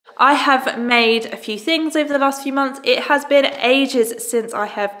I have made a few things over the last few months. It has been ages since I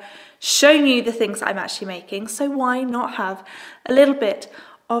have shown you the things I'm actually making, so why not have a little bit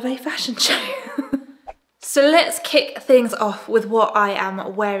of a fashion show? So let's kick things off with what I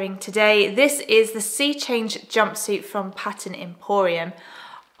am wearing today. This is the SeaChange Jumpsuit from Pattern Emporium.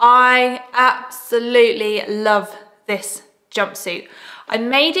 I absolutely love this jumpsuit. I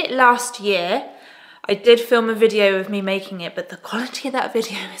made it last year. I did film a video of me making it, but the quality of that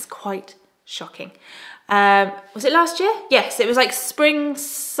video is quite shocking. Was it last year? Yes, it was like spring,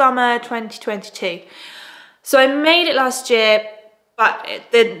 summer 2022. So I made it last year, but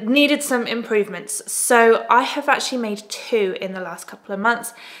it needed some improvements. So I have actually made two in the last couple of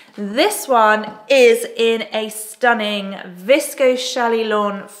months. This one is in a stunning viscose chalet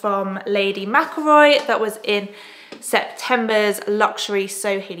lawn from Lady McElroy that was in September's luxury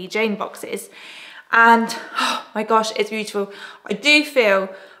SewHayleyJane boxes. And oh my gosh, it's beautiful. I do feel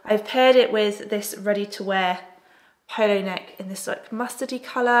I've paired it with this ready to wear polo neck in this like mustardy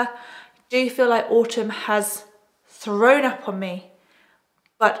colour. I do feel like autumn has thrown up on me,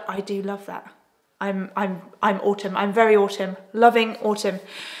 but I do love that. I'm autumn. I'm very autumn, loving autumn.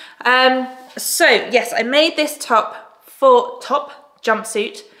 So yes, I made this top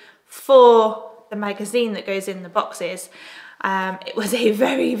jumpsuit for the magazine that goes in the boxes. It was a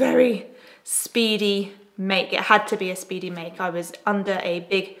very, very speedy make. It had to be a speedy make. I was under a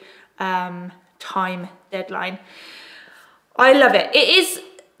big time deadline. I love it. It is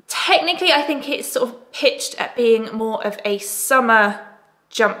technically, I think it's sort of pitched at being more of a summer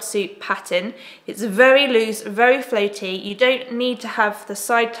jumpsuit pattern. It's very loose, very floaty. You don't need to have the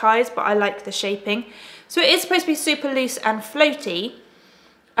side ties, but I like the shaping. So it is supposed to be super loose and floaty,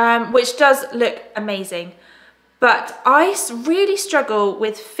 which does look amazing. But I really struggle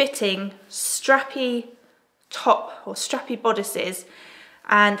with fitting strappy top or strappy bodices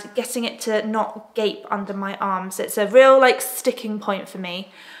and getting it to not gape under my arms. It's a real like sticking point for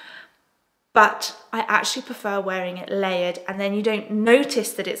me. But I actually prefer wearing it layered, and then you don't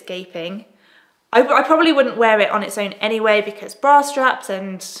notice that it's gaping. I probably wouldn't wear it on its own anyway because bra straps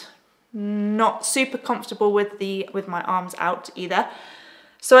and not super comfortable with my arms out either.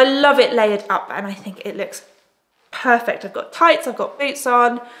 So I love it layered up, and I think it looks perfect. I've got tights, I've got boots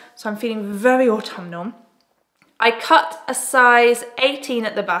on, so I'm feeling very autumnal. I cut a size 18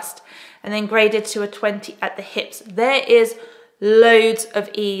 at the bust and then graded to a 20 at the hips. There is loads of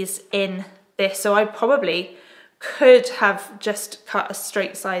ease in this, so I probably could have just cut a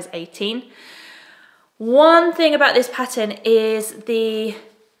straight size 18. One thing about this pattern is the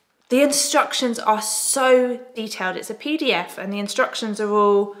instructions are so detailed. It's a PDF and the instructions are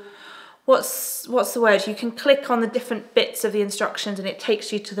all, what's the word? You can click on the different bits of the instructions and it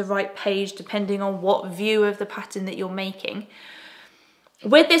takes you to the right page depending on what view of the pattern that you're making.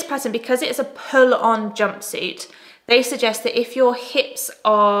 With this pattern, because it's a pull-on jumpsuit, they suggest that if your hips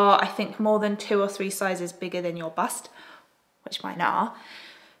are, I think, more than 2 or 3 sizes bigger than your bust, which mine are,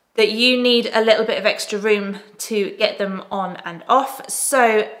 that you need a little bit of extra room to get them on and off.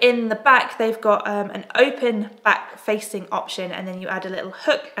 So in the back, they've got an open back facing option, and then you add a little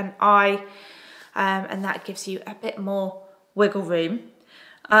hook and eye, and that gives you a bit more wiggle room,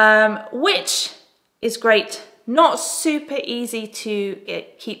 which is great. Not super easy to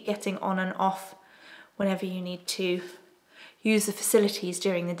keep getting on and off whenever you need to use the facilities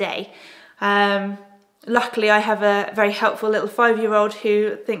during the day. Luckily, I have a very helpful little 5-year-old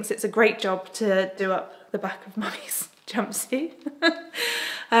who thinks it's a great job to do up the back of Mummy's jumpsuit.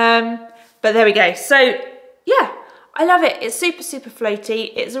 But there we go. So yeah, I love it. It's super, super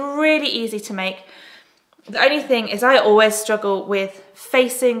floaty. It's really easy to make. The only thing is I always struggle with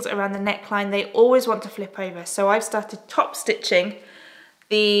facings around the neckline. They always want to flip over. So I've started top stitching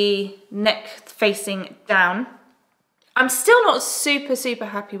the neck facing down. I'm still not super, super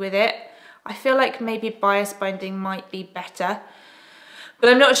happy with it. I feel like maybe bias binding might be better, but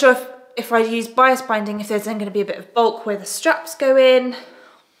I'm not sure if I use bias binding, if there's then going to be a bit of bulk where the straps go in.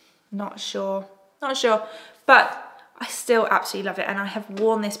 Not sure, but I still absolutely love it, and I have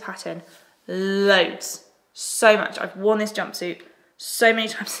worn this pattern loads, so much. I've worn this jumpsuit so many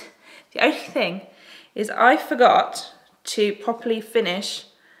times. The only thing is I forgot to properly finish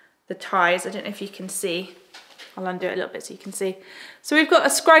the ties. I don't know if you can see. I'll undo it a little bit so you can see. So we've got a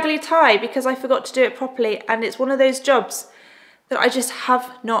scraggly tie because I forgot to do it properly, and it's one of those jobs that I just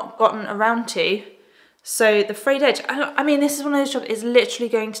have not gotten around to. So the frayed edge, I mean, this is one of those jobs, it's literally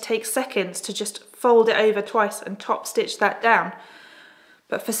going to take seconds to just fold it over twice and top stitch that down.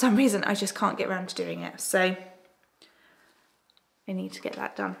 But for some reason, I just can't get around to doing it. So I need to get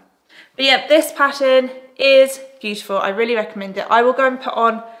that done. But yeah, this pattern is beautiful. I really recommend it. I will go and put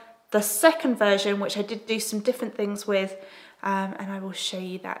on the second version, which I did do some different things with, and I will show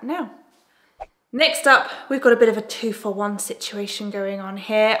you that now. Next up, we've got a bit of a 2-for-1 situation going on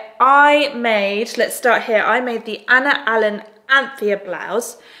here. Let's start here, I made the Anna Allen Anthea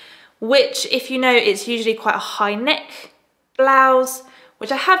blouse, which, if you know, it's usually quite a high neck blouse,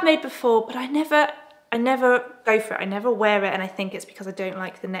 which I have made before, but I never go for it, I never wear it, and I think it's because I don't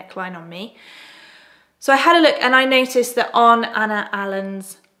like the neckline on me. So I had a look and I noticed that on Anna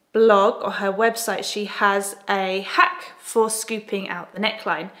Allen's blog or her website, she has a hack for scooping out the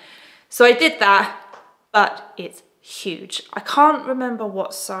neckline. So I did that, but it's huge. I can't remember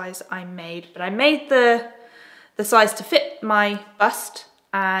what size I made, but I made the size to fit my bust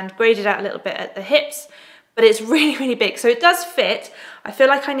and graded out a little bit at the hips, but it's really, really big. So it does fit. I feel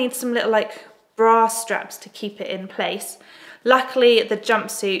like I need some little like bra straps to keep it in place. Luckily, the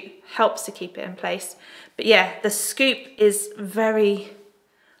jumpsuit helps to keep it in place. But yeah, the scoop is very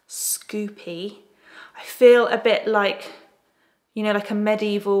scoopy. I feel a bit like, you know, like a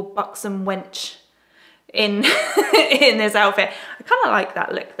medieval buxom wench in in this outfit. I kind of like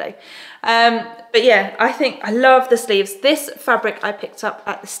that look though. But yeah, I love the sleeves. This fabric I picked up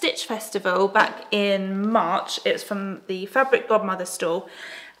at the Stitch Festival back in March. It was from the Fabric Godmother store,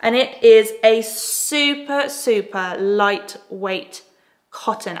 and it is a super, super lightweight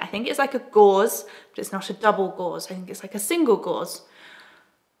cotton. I think it's like a gauze, but it's not a double gauze. I think it's like a single gauze.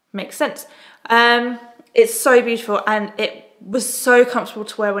 Makes sense. It's so beautiful, and it was so comfortable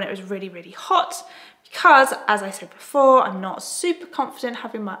to wear when it was really, really hot, because, as I said before, I'm not super confident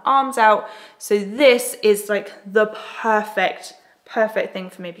having my arms out. So this is like the perfect thing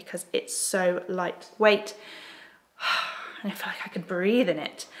for me because it's so lightweight. And I feel like I could breathe in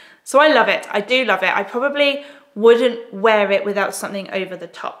it. So I love it. I do love it. I probably wouldn't wear it without something over the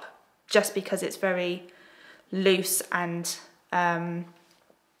top, just because it's very loose and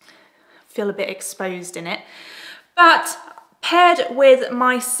feel a bit exposed in it. But paired with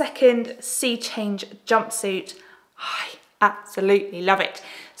my second SeaChange jumpsuit, I absolutely love it.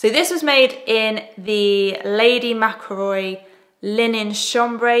 So this was made in the Lady McElroy linen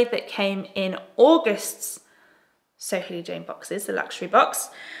chambray that came in August's SewHayleyJane boxes, the luxury box.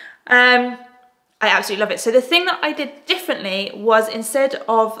 I absolutely love it. So the thing that I did differently was, instead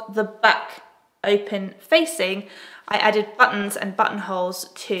of the back open facing, I added buttons and buttonholes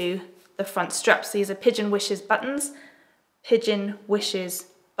to the front straps. These are Pigeon Wishes buttons. Pigeon Wishes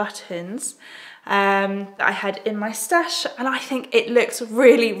buttons that I had in my stash, and I think it looks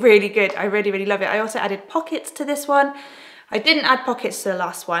really, really good. I really, really love it. I also added pockets to this one. I didn't add pockets to the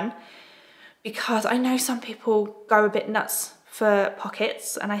last one because I know some people go a bit nuts for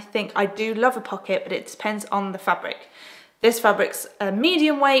pockets, and I think I do love a pocket, but it depends on the fabric. This fabric's a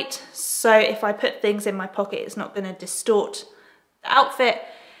medium weight, so if I put things in my pocket, it's not going to distort the outfit.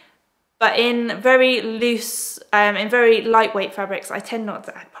 But in very loose, in very lightweight fabrics, I tend not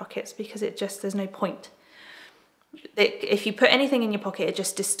to add pockets because there's no point. If you put anything in your pocket, it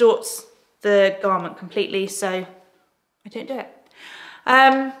just distorts the garment completely, so I don't do it.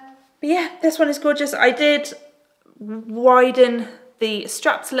 But yeah, this one is gorgeous. I did widen the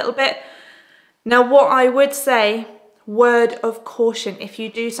straps a little bit. Now, what I would say, word of caution, if you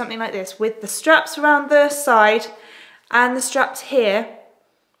do something like this with the straps around the side and the straps here,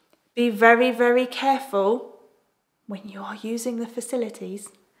 be very, very careful when you are using the facilities,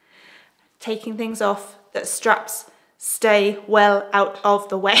 taking things off, that straps stay well out of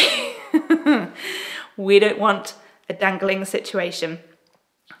the way. We don't want a dangling situation.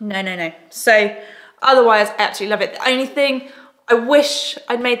 No, no, no. So otherwise, I absolutely love it. The only thing, I wish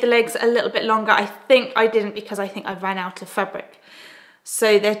I'd made the legs a little bit longer. I think I didn't, because I think I ran out of fabric.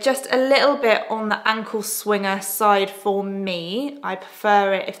 So they're just a little bit on the ankle swinger side for me. I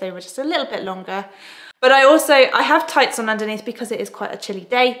prefer it if they were just a little bit longer. But I have tights on underneath because it is quite a chilly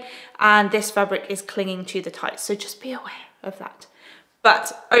day, and this fabric is clinging to the tights, so just be aware of that.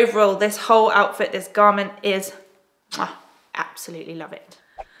 But overall, this whole outfit, this garment is, absolutely love it.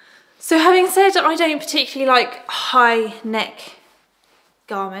 So having said I don't particularly like high neck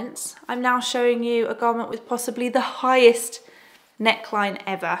garments, I'm now showing you a garment with possibly the highest neckline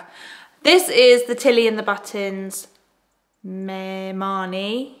ever. This is the Tilly and the Buttons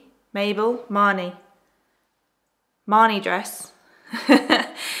Marnie Dress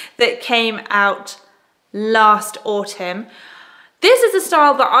that came out last autumn. This is a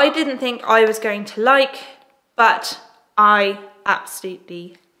style that I didn't think I was going to like, but I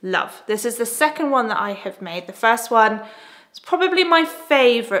absolutely love. This is the second one that I have made. The first one is probably my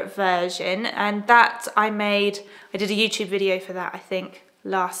favourite version, and that I did a YouTube video for that, I think,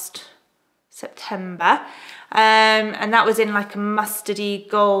 last September. And that was in like a mustardy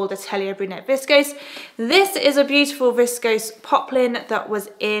gold Atelier Brunette viscose. This is a beautiful viscose poplin that was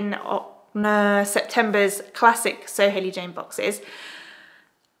in September's classic SewHayleyJane boxes.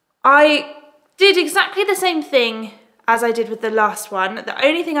 I did exactly the same thing as I did with the last one. The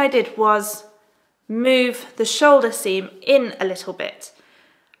only thing I did was move the shoulder seam in a little bit.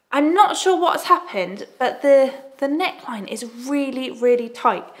 I'm not sure what's happened, but the neckline is really, really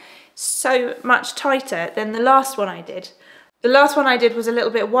tight. So much tighter than the last one I did. The last one I did was a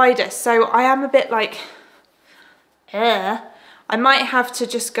little bit wider, so I am a bit like, I might have to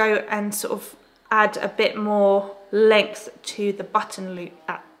just go and sort of add a bit more length to the button loop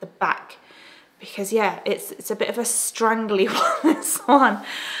at the back, because yeah, it's a bit of a strangly one, this one.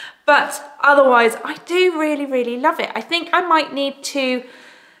 But otherwise, I do really, really love it. I think I might need to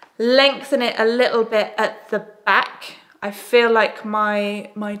lengthen it a little bit at the back. I feel like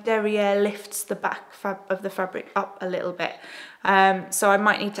my derriere lifts the back of the fabric up a little bit. So I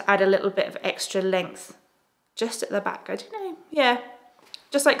might need to add a little bit of extra length just at the back. I don't know, yeah.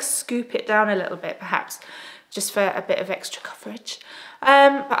 Just like scoop it down a little bit perhaps, just for a bit of extra coverage.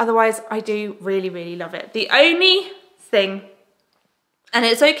 But otherwise I do really, really love it. The only thing, and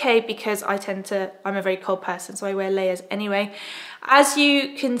it's okay because I'm a very cold person, so I wear layers anyway. As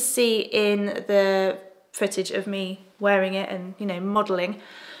you can see in the footage of me wearing it and, you know, modelling,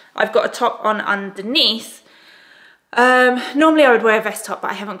 I've got a top on underneath. Normally I would wear a vest top,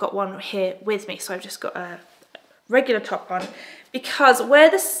 but I haven't got one here with me, so I've just got a regular top on, because where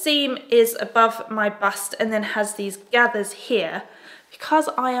the seam is above my bust and then has these gathers here, because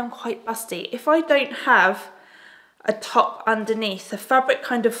I am quite busty, if I don't have a top underneath, the fabric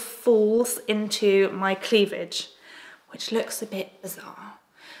kind of falls into my cleavage, which looks a bit bizarre.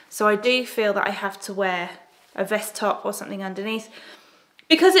 So I do feel that I have to wear a vest top or something underneath,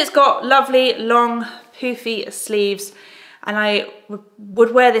 because it's got lovely long poofy sleeves, and I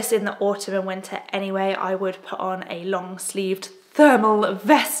would wear this in the autumn and winter anyway. I would put on a long sleeved thermal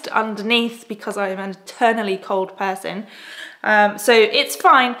vest underneath because I am an eternally cold person. So it's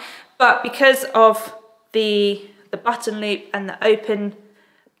fine, but because of the button loop and the open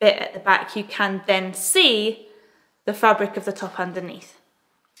bit at the back, you can then see the fabric of the top underneath,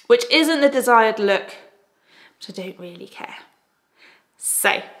 which isn't the desired look, but I don't really care.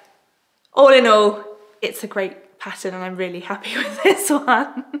 So, all in all, it's a great pattern and I'm really happy with this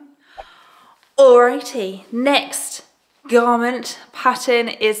one. Alrighty, next garment pattern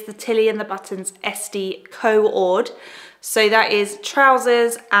is the Tilly and the Buttons Esti Co-Ord. So that is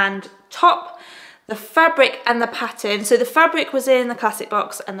trousers and top. The fabric and the pattern, so the fabric was in the classic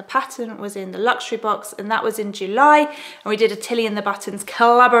box and the pattern was in the luxury box, and that was in July, and we did a Tilly and the Buttons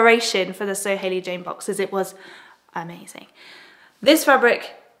collaboration for the SewHayleyJane boxes. It was amazing. This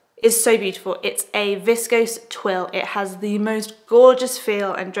fabric is so beautiful. It's a viscose twill. It has the most gorgeous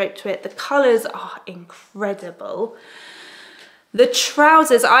feel and drape to it. The colours are incredible. The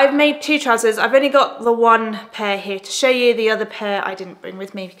trousers, I've made two trousers. I've only got the one pair here to show you. The other pair I didn't bring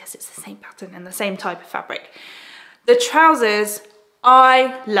with me because it's the same pattern and the same type of fabric. The trousers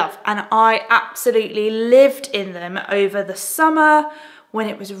I love, and I absolutely lived in them over the summer when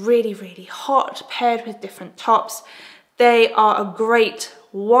it was really, really hot, paired with different tops. They are a great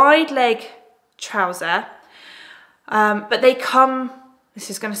wide leg trouser, but they come, this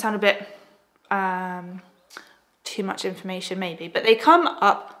is going to sound a bit too much information maybe, but they come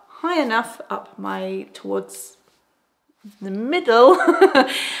up high enough up towards the middle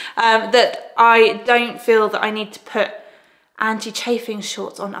that I don't feel that I need to put anti-chafing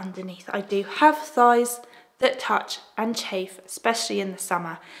shorts on underneath. I do have thighs that touch and chafe, especially in the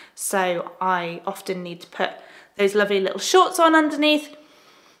summer, so I often need to put those lovely little shorts on underneath.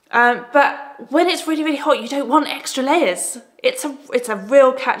 But when it's really, really hot, you don't want extra layers. It's a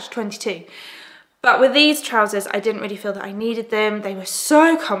real catch-22. But with these trousers, I didn't really feel that I needed them. They were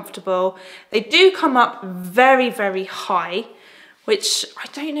so comfortable. They do come up very, very high, which I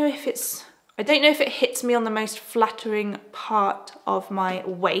don't know if it hits me on the most flattering part of my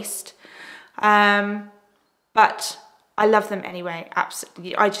waist. But I love them anyway,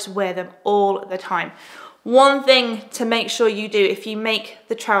 absolutely. I just wear them all the time. One thing to make sure you do if you make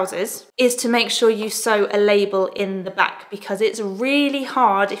the trousers is to make sure you sew a label in the back, because it's really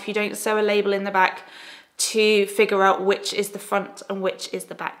hard if you don't sew a label in the back to figure out which is the front and which is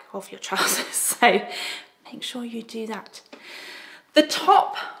the back of your trousers. So make sure you do that. The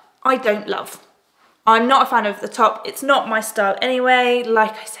top I don't love. I'm not a fan of the top. It's not my style anyway.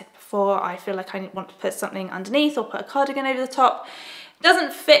 Like I said before, I feel like I want to put something underneath or put a cardigan over the top. It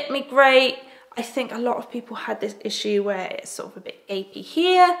doesn't fit me great. I think a lot of people had this issue where it's sort of a bit gapey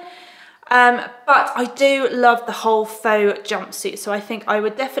here. But I do love the whole faux jumpsuit, so I think I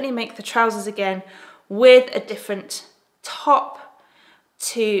would definitely make the trousers again with a different top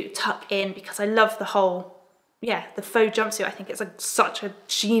to tuck in, because I love the whole, yeah, the faux jumpsuit. I think it's such a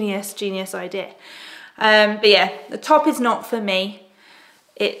genius idea. But yeah, the top is not for me.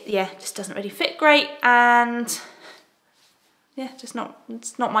 It, yeah, just doesn't really fit great, and yeah, it's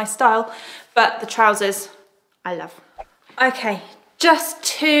not my style. But the trousers, I love. Okay, just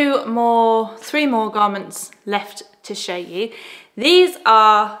three more garments left to show you. These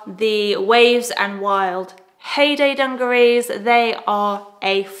are the Waves and Wild Heyday Dungarees. They are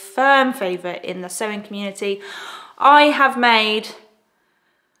a firm favourite in the sewing community. I have made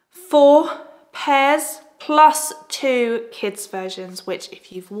 4 pairs plus 2 kids versions, which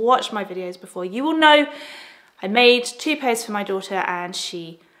if you've watched my videos before, you will know I made 2 pairs for my daughter and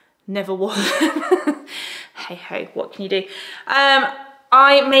she never wore them. Hey ho, what can you do?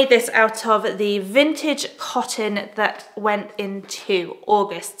 I made this out of the vintage cotton that went into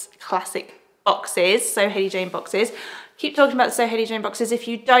August's classic boxes, SewHayleyJane boxes. Keep talking about the SewHayleyJane boxes. If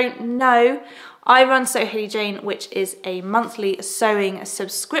you don't know, I run SewHayleyJane, which is a monthly sewing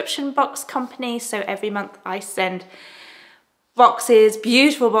subscription box company. So every month I send boxes,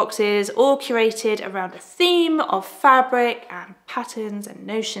 beautiful boxes, all curated around a theme of fabric and patterns and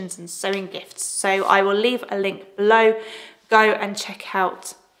notions and sewing gifts. So I will leave a link below. Go and check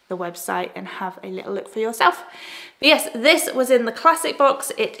out the website and have a little look for yourself. But yes, this was in the classic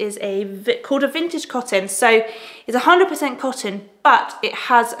box. It is called a vintage cotton. So it's 100% cotton, but it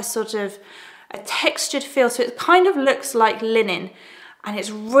has a sort of a textured feel. So it kind of looks like linen, and it's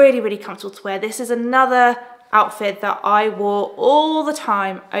really comfortable to wear. This is another outfit that I wore all the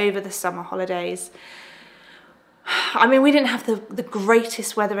time over the summer holidays. I mean, we didn't have the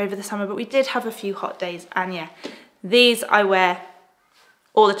greatest weather over the summer, but we did have a few hot days, and yeah, these I wear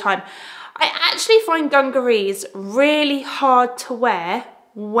all the time. I actually find dungarees really hard to wear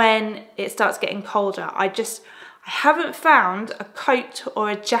when it starts getting colder. I haven't found a coat or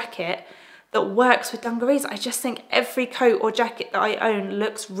a jacket that works with dungarees. I just think every coat or jacket that I own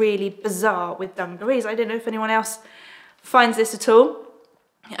looks really bizarre with dungarees. I don't know if anyone else finds this at all.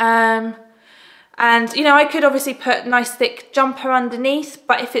 And you know, I could obviously put a nice thick jumper underneath,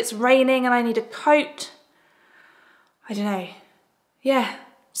 but if it's raining and I need a coat, I don't know. Yeah,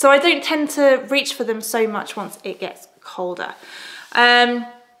 so I don't tend to reach for them so much once it gets colder.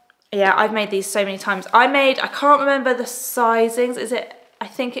 Yeah, I've made these so many times. I can't remember the sizings. I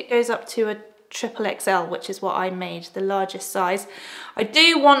think it goes up to a XXL, which is what I made, the largest size. I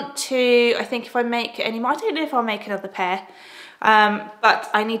do want to, I think if I make any more, I don't know if I'll make another pair, but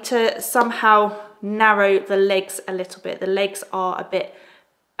I need to somehow narrow the legs a little bit. The legs are a bit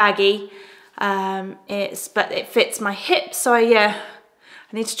baggy, but it fits my hips, so I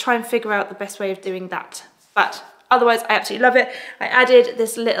need to try and figure out the best way of doing that. But otherwise, I absolutely love it. I added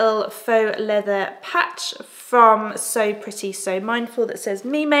this little faux leather patch from So Pretty, So Mindful that says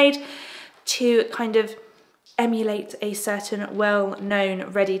Me Made, to kind of emulate a certain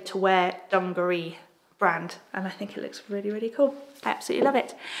well-known ready-to-wear dungaree brand. And I think it looks really cool. I absolutely love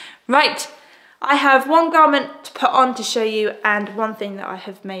it. Right, I have one garment to put on to show you and one thing that I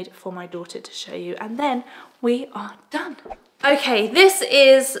have made for my daughter to show you, and then we are done. Okay, this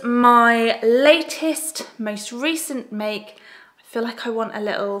is my latest, most recent make. I feel like I want a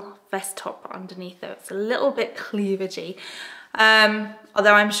little vest top underneath it. It's a little bit cleavagey,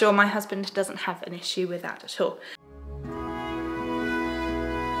 although I'm sure my husband doesn't have an issue with that at all.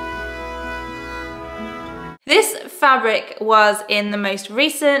 This fabric was in the most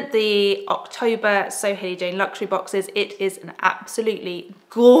recent, the October SewHayleyJane luxury boxes. It is an absolutely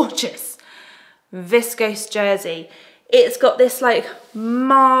gorgeous viscose jersey. It's got this like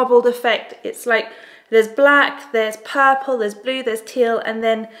marbled effect. It's like there's black, there's purple, there's blue, there's teal, and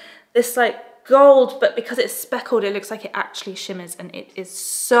then this like gold, but because it's speckled, it looks like it actually shimmers, and it is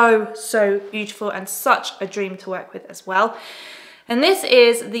so beautiful and such a dream to work with as well. And this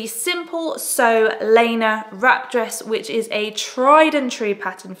is the Simple Sew Lena wrap dress, which is a tried and true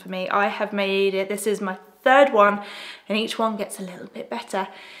pattern for me. I have made it, this is my 3rd one, and each one gets a little bit better.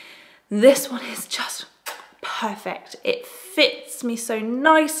 This one is just perfect. It fits me so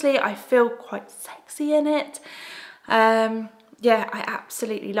nicely. I feel quite sexy in it. Yeah, I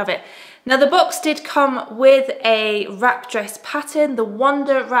absolutely love it. Now the box did come with a wrap dress pattern, the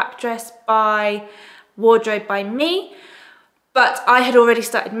Wonder wrap dress by Wardrobe by Me, but I had already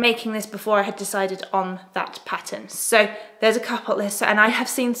started making this before I had decided on that pattern. So there's a couple of this, and I have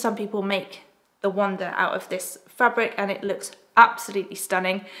seen some people make the Wonder out of this fabric and it looks absolutely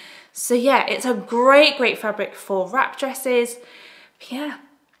stunning. So yeah, it's a great fabric for wrap dresses. But yeah,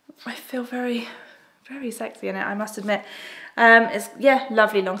 I feel very, very sexy in it, I must admit. It's, yeah,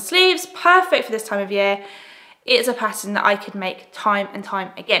 lovely long sleeves, perfect for this time of year. It's a pattern that I could make time and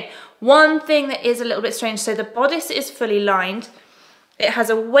time again. One thing that is a little bit strange, so the bodice is fully lined. It has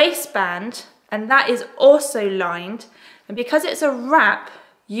a waistband, and that is also lined. And because it's a wrap,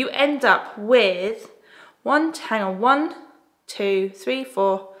 you end up with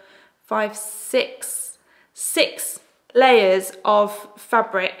six layers of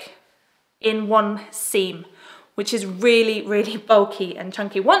fabric in one seam, which is really, really bulky and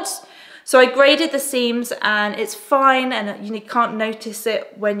chunky. So I graded the seams and it's fine, and you can't notice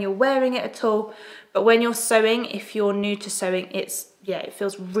it when you're wearing it at all. But when you're sewing, if you're new to sewing, it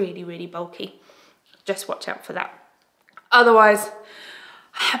feels really, really bulky. Just watch out for that. Otherwise,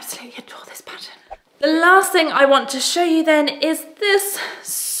 I absolutely adore this pattern. The last thing I want to show you then is this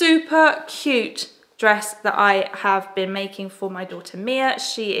super cute dress that I have been making for my daughter Mia.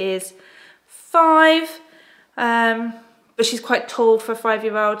 She is 5, but she's quite tall for a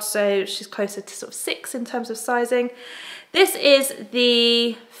 5-year-old, so she's closer to sort of 6 in terms of sizing. This is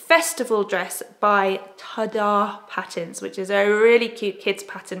the festival dress by Tada Patterns, which is a really cute kids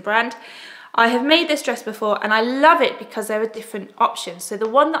pattern brand. I have made this dress before and I love it because there are different options. So the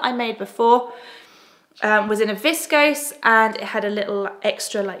one that I made before was in a viscose, and it had a little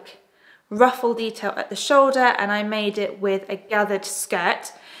extra like ruffle detail at the shoulder, and I made it with a gathered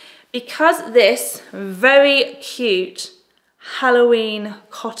skirt. Because this very cute Halloween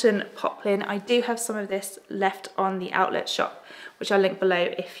cotton poplin, I do have some of this left on the outlet shop, which I'll link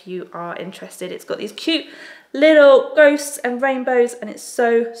below if you are interested. It's got these cute little ghosts and rainbows, and it's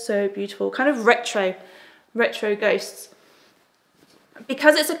so, so beautiful, kind of retro ghosts.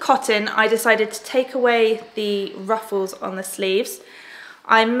 Because it's a cotton, I decided to take away the ruffles on the sleeves.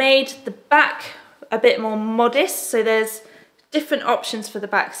 I made the back a bit more modest, so there's different options for the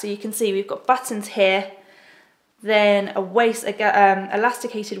back. So you can see we've got buttons here, then a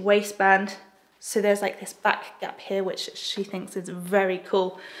elasticated waistband. So there's like this back gap here, which she thinks is very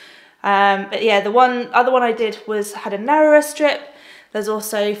cool. But yeah, the other one I did had a narrower strip. There's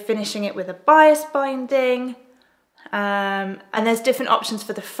also finishing it with a bias binding. And there's different options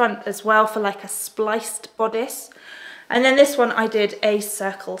for the front as well, for like a spliced bodice. And then this one I did a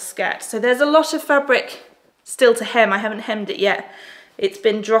circle skirt. So there's a lot of fabric still to hem. I haven't hemmed it yet. It's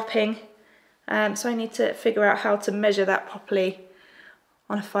been dropping. So I need to figure out how to measure that properly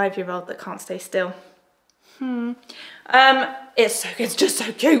on a 5-year-old that can't stay still. It's just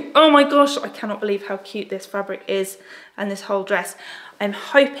so cute. Oh my gosh, I cannot believe how cute this fabric is and this whole dress. I'm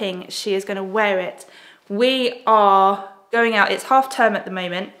hoping she is going to wear it. We are going out, it's half term at the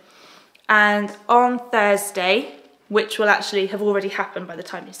moment, and on Thursday, which will actually have already happened by the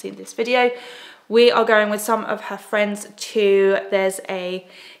time you've seen this video, we are going with some of her friends there's a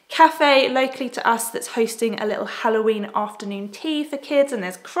cafe locally to us that's hosting a little Halloween afternoon tea for kids, and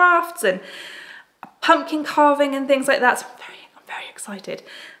there's crafts and pumpkin carving and things like that. So I'm very excited,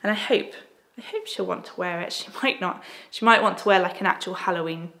 and I hope she'll want to wear it. She might not. She might want to wear like an actual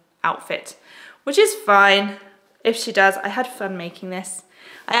Halloween outfit, which is fine if she does. I had fun making this.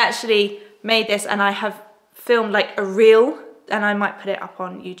 I actually made this and I have filmed like a reel, and I might put it up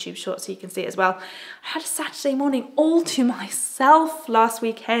on YouTube Shorts so you can see it as well. I had a Saturday morning all to myself last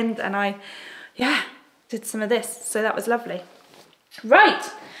weekend, and I did some of this, so that was lovely. Right,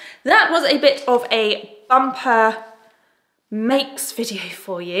 that was a bit of a bumper makes video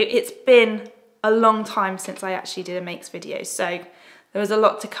for you. It's been a long time since I actually did a makes video, so there was a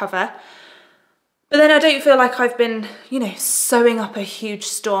lot to cover. But then I don't feel like I've been, sewing up a huge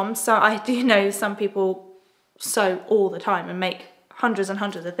storm. So I do know some people sew all the time and make hundreds and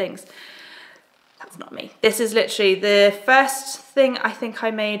hundreds of things. That's not me. This is literally the first thing I think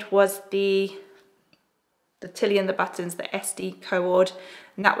I made was the Tilly and the Buttons, the Esti Co-Ord,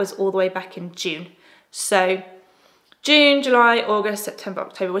 and that was all the way back in June. So June, July, August, September,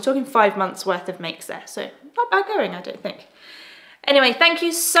 October. We're talking 5 months worth of makes there. So not bad going, I don't think. Anyway, thank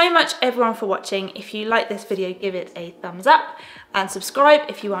you so much everyone for watching. If you like this video, give it a thumbs up and subscribe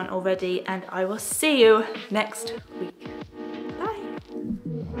if you aren't already, and I will see you next week. Bye.